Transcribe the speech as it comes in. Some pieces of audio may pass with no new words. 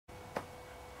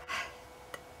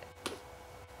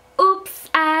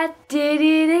did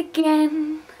it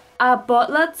again. I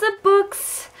bought lots of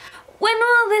books. When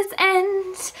will this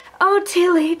end? Oh,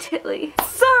 Tilly, Tilly.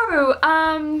 So,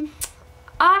 I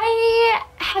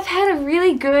have had a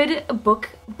really good book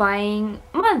buying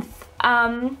month.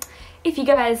 If you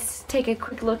guys take a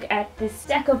quick look at this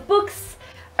stack of books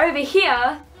over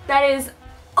here, that is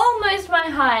almost my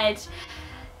height.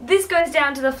 This goes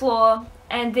down to the floor,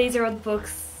 and these are all the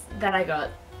books that I got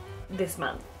this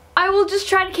month. I will just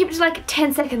try to keep it to like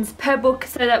 10 seconds per book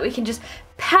so that we can just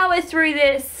power through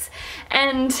this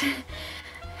and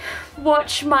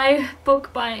watch my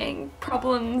book buying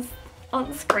problems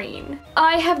on screen.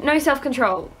 I have no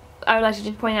self-control. I would like to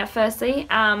just point out firstly,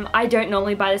 I don't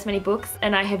normally buy this many books,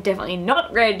 and I have definitely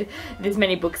not read this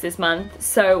many books this month,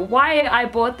 so why I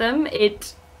bought them,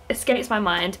 it escapes my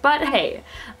mind. But hey,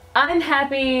 I'm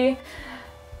happy.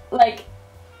 Like,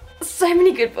 so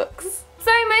many good books.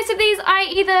 So most of these I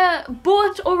either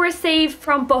bought or received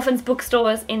from Boffin's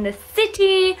bookstores in the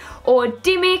city, or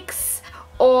Dimmicks,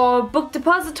 or Book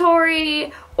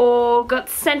Depository, or got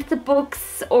sent the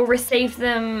books or received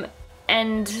them,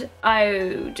 and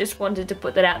I just wanted to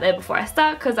put that out there before I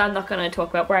start because I'm not going to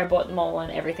talk about where I bought them all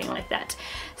and everything like that.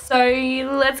 So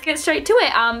let's get straight to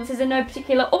it. This is in no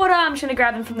particular order. I'm just going to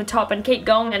grab them from the top and keep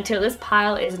going until this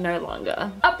pile is no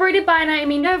longer. Uprooted by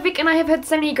Naomi Novik, and I have heard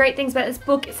so many great things about this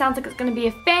book. It sounds like it's going to be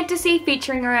a fantasy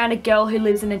featuring around a girl who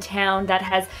lives in a town that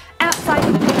has outside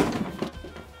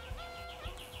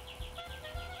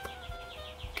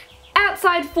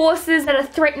forces that are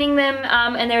threatening them,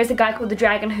 and there is a guy called the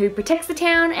Dragon who protects the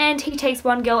town, and he takes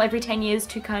one girl every 10 years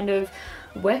to kind of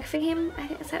work for him, I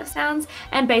think that's how it sounds,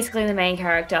 and basically the main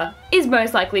character is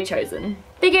most likely chosen.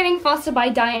 They're getting fostered by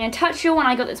Diana Tutchell, and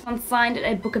I got this one signed at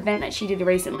a book event that she did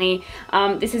recently.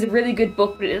 This is a really good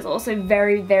book, but it is also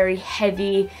very, very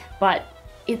heavy, but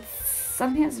it's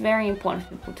something that's very important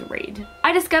for people to read.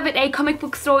 I discovered a comic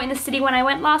book store in the city when I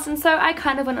went last, and so I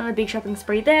kind of went on a big shopping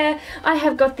spree there. I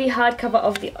have got the hardcover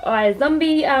of the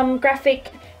iZombie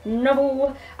graphic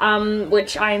novel,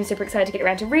 which I am super excited to get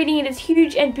around to reading. It is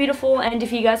huge and beautiful, and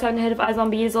if you guys haven't heard of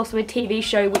iZombie, it is also a TV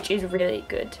show which is really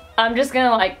good. I'm just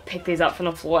gonna like pick these up from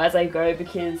the floor as I go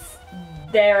because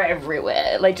they're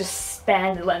everywhere. They just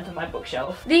span the length of my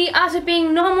bookshelf. The Art of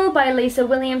Being Normal by Lisa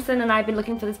Williamson, and I've been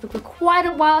looking for this book for quite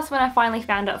a while, so when I finally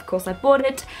found it, of course I bought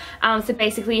it. So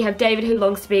basically you have David who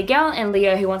longs to be a gal and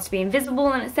Leo who wants to be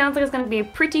invisible, and it sounds like it's going to be a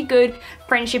pretty good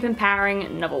friendship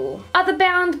empowering novel.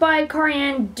 Otherbound by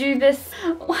Corianne Duvis.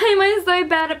 Why am I so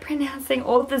bad at pronouncing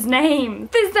authors'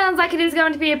 names? This sounds like it is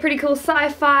going to be a pretty cool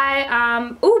sci-fi,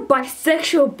 ooh,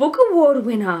 bisexual book award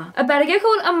winner. About a girl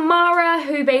called Amara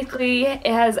who basically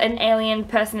has an alien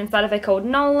person inside of her called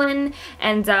Nolan,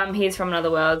 and he's from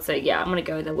another world, so yeah, I'm gonna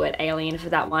go with the word alien for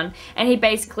that one. And he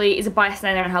basically is a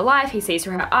bystander in her life. He sees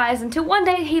through her eyes until one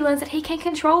day he learns that he can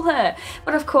control her.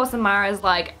 But of course Amara's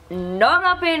like, not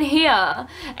up in here.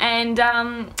 And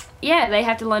yeah, they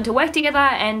have to learn to work together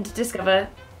and discover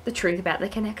the truth about the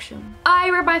connection. I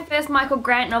read my first Michael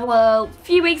Grant novel a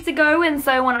few weeks ago, and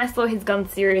so when I saw his Gun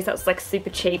series that was like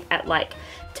super cheap at like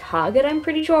Target, I'm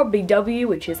pretty sure, BW,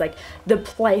 which is like the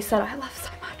place that I love so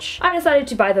much, I decided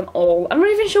to buy them all. I'm not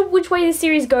even sure which way the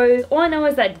series goes. All I know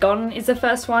is that Gone is the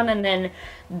first one, and then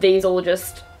these all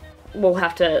just will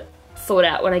have to sort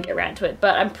out when I get around to it.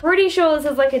 But I'm pretty sure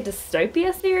this is like a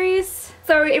dystopia series.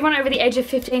 So everyone over the age of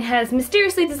 15 has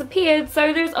mysteriously disappeared,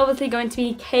 so there's obviously going to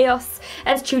be chaos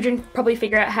as children probably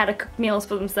figure out how to cook meals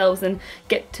for themselves and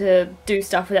get to do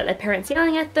stuff without their parents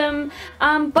yelling at them.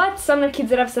 But some of the kids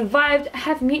that have survived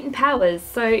have mutant powers,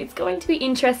 so it's going to be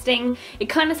interesting. It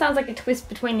kind of sounds like a twist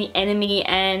between The Enemy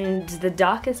and The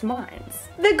Darkest Minds.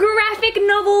 The graphic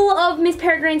novel of Miss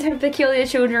Peregrine's Home for Peculiar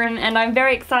Children, and I'm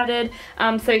very excited.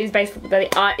 So it's basically,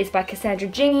 the art is by Cassandra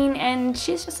Jean, and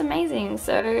she's just amazing,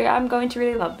 so I'm going to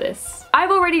really love this.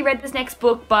 I've already read this next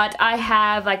book, but I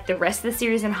have like the rest of the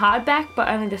series in hardback, but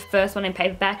only the first one in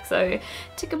paperback, so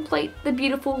to complete the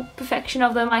beautiful perfection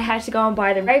of them, I had to go and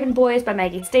buy The Raven Boys by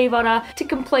Maggie Stiefvater to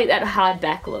complete that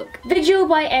hardback look. Vigil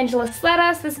by Angela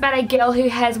Slatter. So this is about a girl who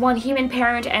has one human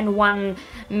parent and one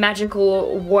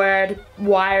magical wired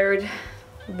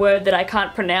word that I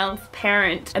can't pronounce,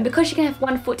 parent. And because she can have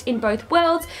one foot in both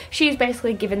worlds, she's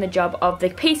basically given the job of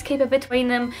the peacekeeper between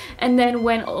them, and then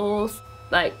when all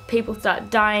like people start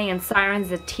dying and sirens,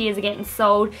 the tears are getting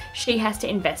sold, she has to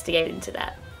investigate into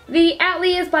that. The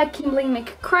Outliers by Kimberly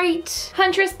McCrate.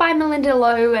 Huntress by Melinda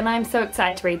Lowe, and I'm so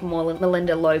excited to read more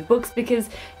Melinda Lowe books because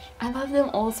I love them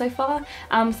all so far.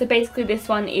 So basically this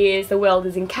one is the world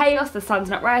is in chaos, the sun's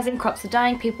not rising, crops are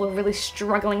dying, people are really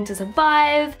struggling to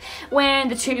survive, when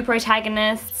the two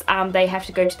protagonists, they have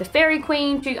to go to the fairy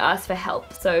queen to ask for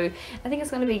help. So I think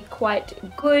it's going to be quite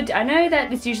good. I know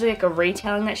that it's usually like a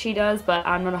retelling that she does, but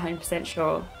I'm not 100%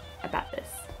 sure about this.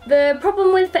 The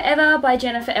Problem with Forever by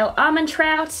Jennifer L.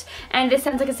 Armentrout, and this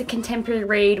sounds like it's a contemporary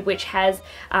read which has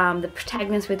the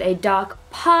protagonist with a dark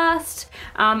past,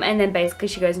 and then basically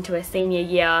she goes into her senior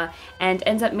year and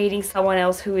ends up meeting someone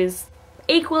else who is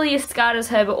equally as scarred as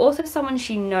her, but also someone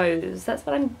she knows. That's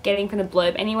what I'm getting from the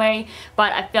blurb anyway,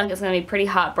 but I feel like it's going to be pretty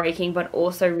heartbreaking but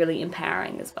also really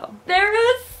empowering as well. There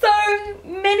are so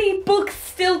many books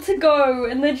still to go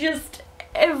and they're just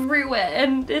everywhere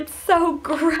and it's so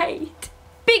great.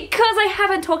 Because I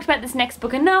haven't talked about this next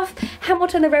book enough,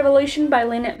 Hamilton the Revolution by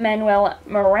Lin-Manuel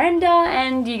Miranda,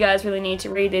 and you guys really need to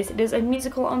read this. It is a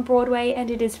musical on Broadway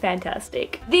and it is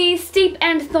fantastic. The Steep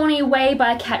and Thorny Way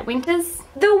by Kat Winters.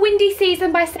 The Windy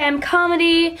Season by Sam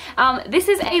Carmody. This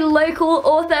is a local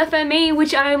author for me,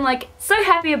 which I'm like so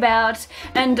happy about,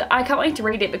 and I can't wait to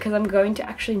read it because I'm going to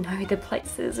actually know the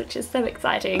places, which is so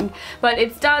exciting. But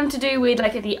it's done to do with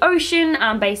like the ocean.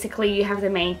 Basically you have the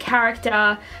main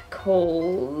character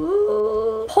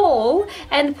called Paul,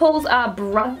 and Paul's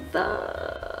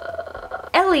brother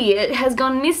Elliot has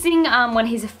gone missing when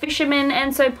he's a fisherman,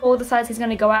 and so Paul decides he's going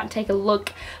to go out and take a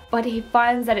look, but he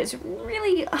finds that it's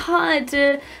really hard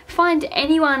to find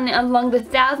anyone along the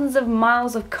thousands of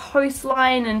miles of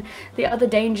coastline and the other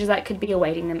dangers that could be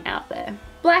awaiting them out there.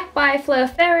 Black by Fleur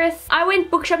Ferris. I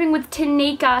went book shopping with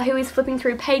Tanika, who is flipping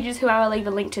through pages, who I will leave a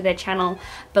link to their channel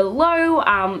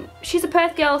below. She's a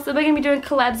Perth girl, so we're going to be doing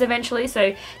collabs eventually,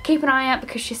 so keep an eye out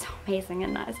because she's so amazing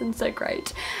and nice and so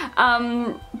great.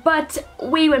 But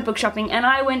we went book shopping and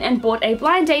I went and bought a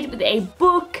blind date with a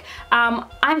book.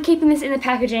 I'm keeping this in the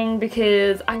packaging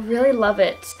because I really love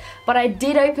it, but I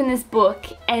did open this book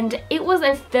and it was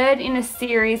a third in a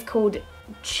series called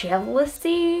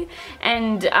Jealousy,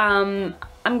 and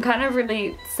I'm kind of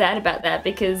really sad about that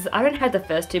because I don't have the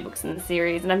first two books in the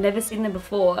series and I've never seen them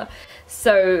before,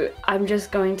 so I'm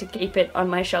just going to keep it on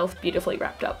my shelf beautifully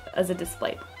wrapped up as a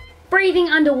display. Breathing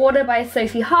Underwater by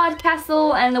Sophie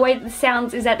Hardcastle, and the way that this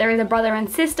sounds is that there is a brother and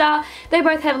sister. They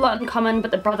both have a lot in common, but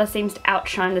the brother seems to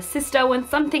outshine the sister when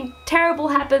something terrible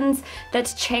happens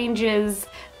that changes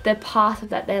the path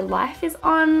that their life is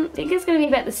on. I think it's going to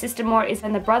be about the sister more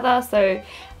than the brother, so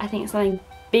I think something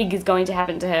big is going to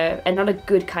happen to her, and not a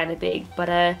good kind of big, but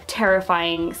a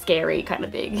terrifying, scary kind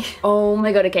of big. Oh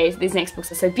my god, okay, so these next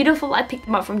books are so beautiful. I picked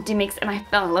them up from Dimmicks and I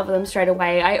fell in love with them straight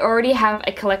away. I already have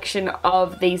a collection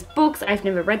of these books. I've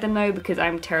never read them though because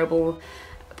I'm a terrible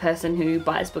person who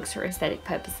buys books for aesthetic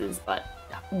purposes, but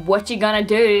what you gonna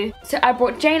do? So I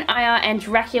brought Jane Eyre and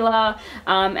Dracula,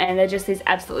 and they're just these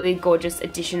absolutely gorgeous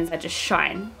editions that just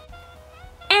shine.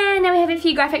 And now we have a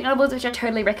few graphic novels which I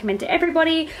totally recommend to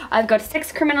everybody. I've got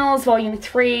Sex Criminals Volume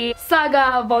 3,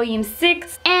 Saga Volume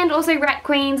 6, and also Rat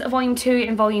Queens Volume 2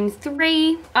 and Volume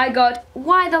 3. I got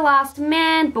Why the Last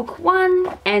Man Book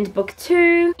 1 and Book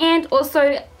 2, and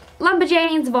also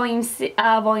Lumberjanes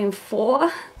Volume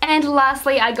 4. And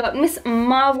lastly, I got Miss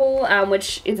Marvel,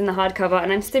 which is in the hardcover,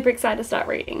 and I'm super excited to start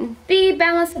reading. The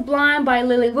Boundless Sublime by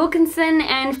Lily Wilkinson,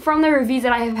 and from the reviews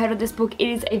that I have heard of this book, it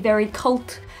is a very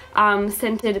cult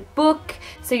centered book.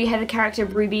 So you have the character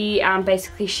Ruby,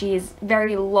 basically she is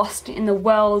very lost in the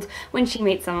world when she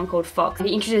meets someone called Fox. You're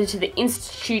introduced to the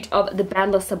Institute of the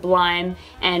Boundless Sublime,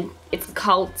 and it's a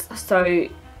cult, so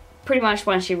pretty much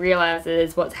once she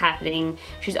realizes what's happening,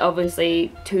 she's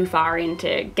obviously too far in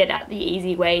to get out the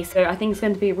easy way, so I think it's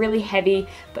going to be a really heavy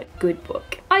but good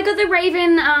book. I got the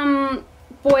Raven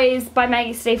Boys by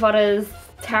Maggie Stiefvater's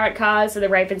tarot cards, so the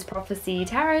Raven's Prophecy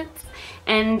tarots,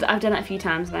 and I've done that a few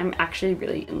times and I'm actually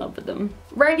really in love with them.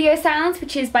 Radio Silence,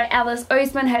 which is by Alice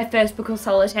Oseman, her first book of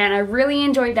Solitaire, and I really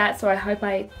enjoyed that, so I hope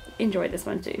I enjoy this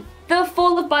one too. The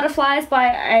Fall of Butterflies by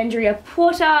Andrea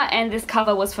Porter, and this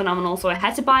cover was phenomenal, so I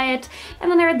had to buy it. And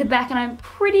then I read the back and I'm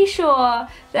pretty sure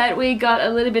that we got a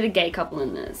little bit of gay couple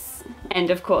in this. And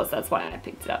of course that's why I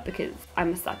picked it up, because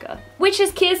I'm a sucker.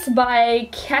 Witch's Kiss by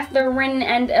Catherine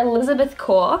and Elizabeth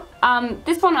Kaur.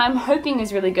 This one I'm hoping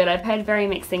is really good. I've heard very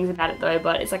mixed things about it though,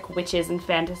 but it's like witches and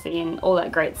fantasy and all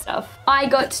that great stuff. I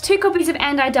got 2 copies of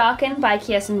And I Darken by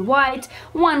Kirsten White,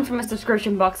 one from a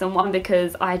subscription box and one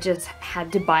because I just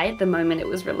had to buy it the moment it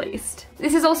was released.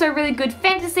 This is also really good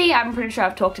fantasy. I'm pretty sure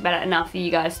I've talked about it enough for you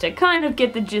guys to kind of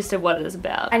get the gist of what it is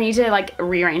about. I need to like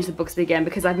rearrange the books again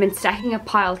because I've been stacking a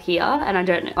pile here and I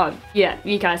don't know. Oh yeah,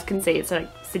 you guys can see it's like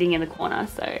sitting in the corner,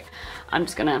 so I'm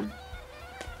just gonna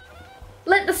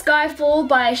Let the Sky Fall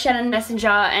by Shannon Messenger,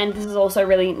 and this is also a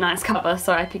really nice cover,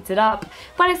 so I picked it up.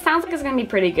 But it sounds like it's going to be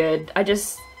pretty good. I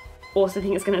just also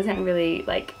think it's going to sound really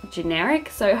like generic,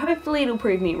 so hopefully it'll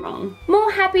prove me wrong.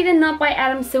 More Happy Than Not by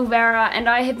Adam Silvera, and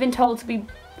I have been told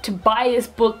to buy this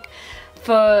book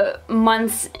for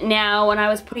months now when I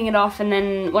was putting it off, and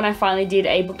then when I finally did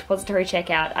a book depository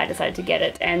checkout, I decided to get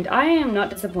it, and I am not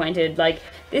disappointed. Like,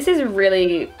 this is a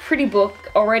really pretty book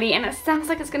already, and it sounds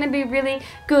like it's going to be really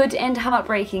good and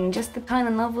heartbreaking, just the kind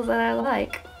of novels that I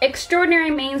like.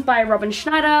 Extraordinary Means by Robin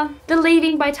Schneider, The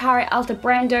Leaving by Tara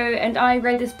Altebrando, and I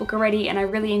read this book already and I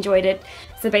really enjoyed it.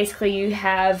 So basically you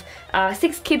have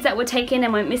 6 kids that were taken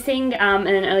and went missing, and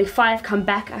then only 5 come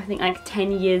back, I think like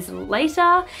 10 years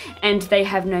later, and they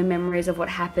have no memories of what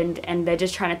happened, and they're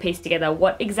just trying to piece together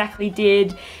what exactly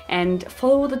did and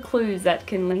follow the clues that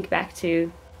can link back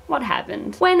to what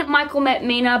happened. When Michael Met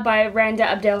Mina by Randa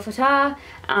Abdel Fattah,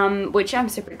 which I'm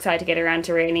super excited to get around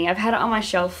to reading. I've had it on my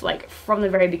shelf like from the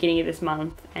very beginning of this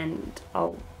month, and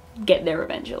I'll get there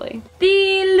eventually.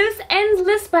 The Loose Ends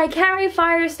List by Carrie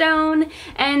Firestone,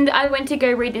 and I went to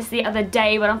go read this the other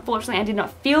day, but unfortunately I did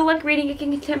not feel like reading a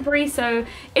contemporary, so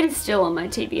it is still on my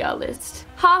TBR list.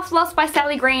 Half Lost by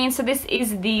Sally Green, so this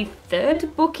is the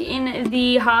 3rd book in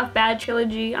the Half Bad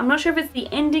trilogy. I'm not sure if it's the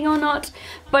ending or not,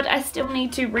 but I still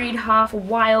need to read Half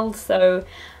Wild, so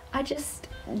I just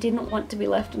didn't want to be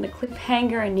left on a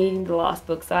cliffhanger and needing the last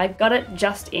book, so I got it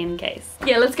just in case.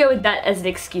 Yeah, let's go with that as an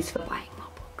excuse for buying more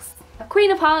books. Queen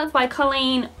of Hearts by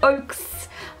Colleen Oakes,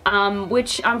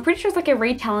 which I'm pretty sure is like a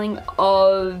retelling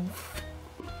of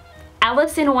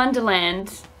Alice in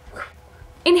Wonderland.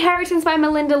 Inheritance by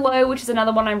Melinda Lowe, which is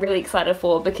another one I'm really excited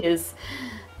for because,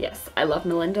 yes, I love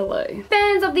Melinda Lowe.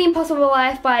 Fans of the Impossible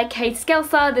Life by Kate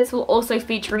Skelser. This will also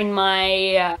feature in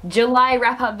my July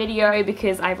wrap-up video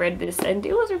because I read this and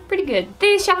it was pretty good.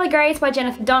 These Shallow Graves by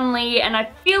Jennifer Donnelly, and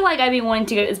I feel like I've been wanting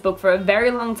to get this book for a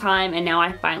very long time, and now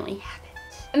I finally have it.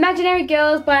 Imaginary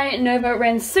Girls by Nova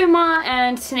Rensuma,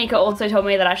 and Tanika also told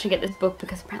me that I should get this book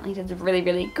because apparently it's really,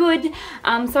 really good.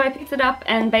 So I picked it up,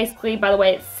 and basically by the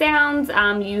way it sounds,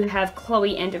 you have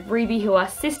Chloe and Ruby who are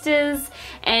sisters,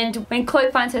 and when Chloe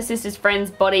finds her sister's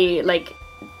friend's body, like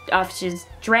after she's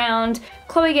drowned,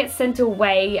 Chloe gets sent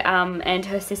away, and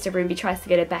her sister Ruby tries to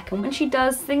get her back, and when she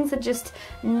does, things are just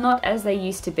not as they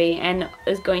used to be, and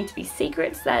there's going to be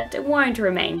secrets that won't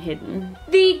remain hidden.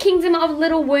 The Kingdom of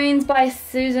Little Wounds by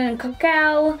Susan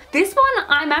Kokal. This one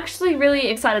I'm actually really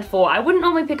excited for. I wouldn't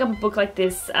normally pick up a book like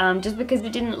this, just because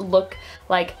it didn't look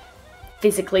like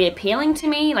physically appealing to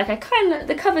me. Like,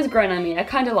 the cover's grown on me, I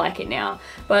kind of like it now.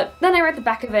 But then I read the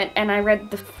back of it, and I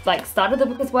read the start of the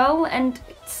book as well, and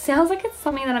it sounds like it's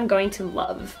something that I'm going to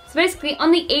love. So basically,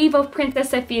 on the eve of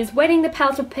Princess Sophia's wedding, the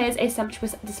palace prepares a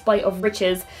sumptuous display of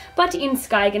riches, but in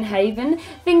Skagenhaven,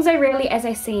 things are rarely as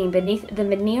they seem. Beneath the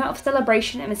veneer of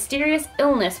celebration, a mysterious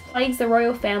illness plagues the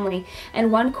royal family,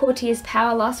 and one courtier's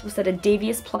power lust will set a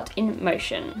devious plot in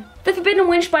motion. The Forbidden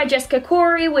Winch by Jessica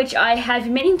Corey, which I have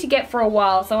been meaning to get for a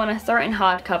while, so when I saw it in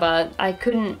hardcover, I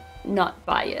couldn't not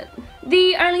buy it.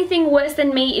 The Only Thing Worse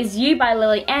Than Me Is You by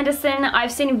Lily Anderson.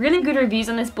 I've seen really good reviews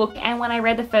on this book, and when I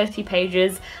read the first few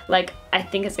pages, like, I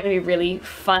think it's going to be a really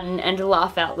fun and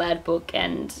laugh out loud book,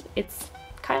 and it's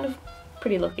kind of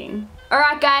pretty looking.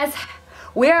 Alright guys,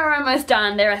 we are almost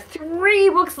done. There are 3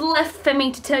 books left for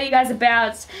me to tell you guys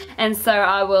about, and so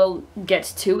I will get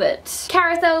to it.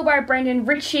 Carousel by Brendan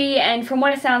Ritchie, and from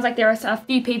what it sounds like there are a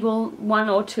few people, 1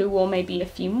 or 2 or maybe a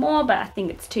few more, but I think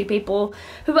it's 2 people,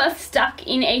 who are stuck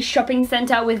in a shopping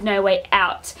centre with no way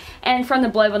out. And from the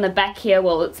blurb on the back here,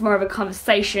 well, it's more of a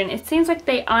conversation. It seems like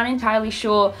they aren't entirely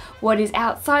sure what is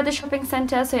outside the shopping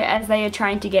centre, so as they are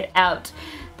trying to get out,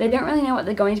 they don't really know what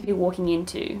they're going to be walking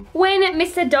into. When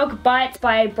Mr. Dog Bites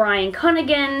by Brian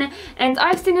Connigan, and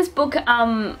I've seen this book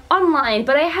online,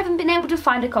 but I haven't been able to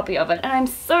find a copy of it, and I'm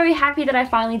so happy that I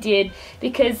finally did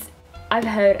because I've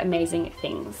heard amazing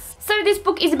things. So this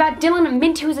book is about Dylan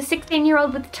Mint, who is a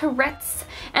 16-year-old with Tourette's,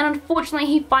 and unfortunately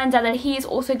he finds out that he is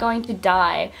also going to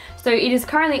die. So it is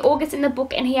currently August in the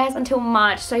book and he has until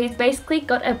March, so he's basically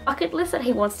got a bucket list that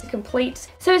he wants to complete.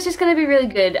 So it's just going to be really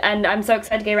good, and I'm so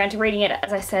excited to get around to reading it.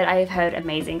 As I said, I have heard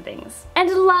amazing things. And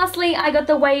lastly, I got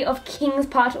The Way of Kings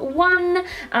Part 1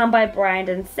 by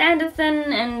Brandon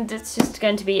Sanderson, and it's just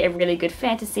going to be a really good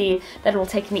fantasy that will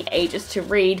take me ages to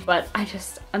read, but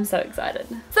I'm so excited.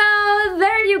 So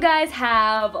there you guys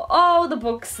have all the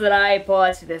books that I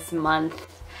bought this month.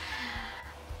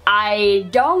 I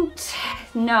don't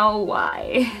know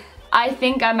why. I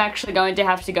think I'm actually going to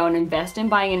have to go and invest in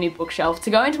buying a new bookshelf to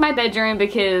go into my bedroom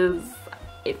because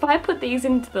if I put these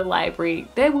into the library,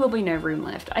 there will be no room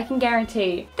left. I can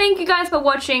guarantee. Thank you guys for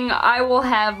watching. I will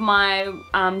have my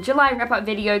July wrap-up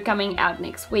video coming out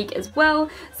next week as well,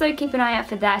 so keep an eye out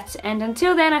for that. And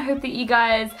until then, I hope that you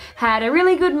guys had a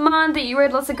really good month, that you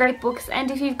read lots of great books,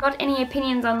 and if you've got any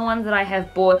opinions on the ones that I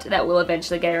have bought that will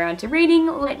eventually get around to reading,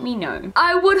 let me know.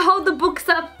 I would hold the books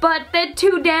up, but they're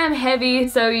too damn heavy,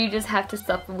 so you just have to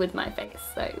suffer with my face.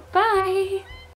 So, bye!